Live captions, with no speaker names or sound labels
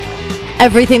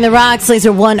Everything that rocks,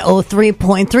 Laser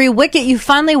 103.3. Wicket, you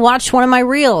finally watched one of my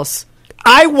reels.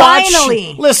 I watched.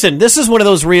 Finally. Listen, this is one of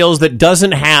those reels that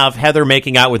doesn't have Heather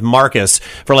making out with Marcus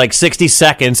for like 60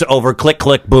 seconds over click,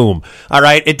 click, boom. All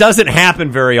right? It doesn't happen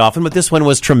very often, but this one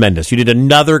was tremendous. You did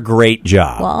another great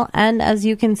job. Well, and as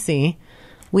you can see,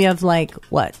 we have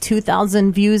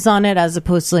 2,000 views on it as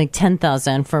opposed to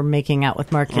 10,000 for making out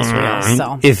with Marcus reels.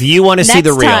 So if you want to see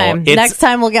the reel, next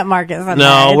time we'll get Marcus on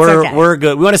No, there. we're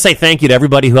good. We want to say thank you to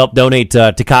everybody who helped donate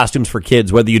to costumes for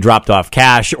kids, whether you dropped off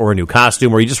cash or a new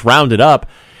costume or you just rounded up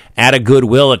at a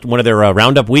Goodwill at one of their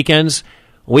roundup weekends.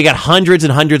 We got hundreds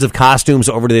and hundreds of costumes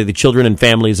over to the children and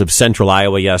families of Central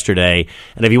Iowa yesterday.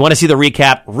 And if you want to see the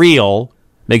recap reel,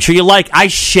 make sure you I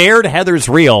shared Heather's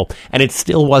reel, and it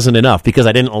still wasn't enough because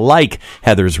I didn't like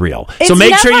Heather's reel. So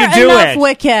make sure you do it.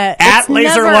 Wicket. At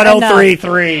Laser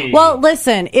 1033. Well,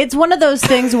 listen, it's one of those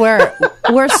things where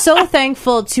we're so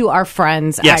thankful to our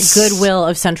friends at Goodwill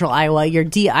of Central Iowa, your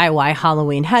DIY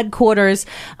Halloween headquarters.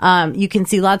 You can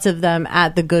see lots of them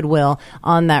at the Goodwill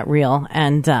on that reel,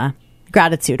 and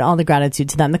all the gratitude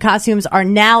to them. The costumes are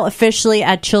now officially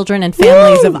at Children and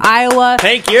Families of Iowa.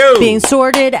 Thank you. Being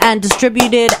sorted and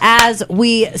distributed as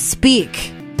we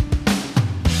speak.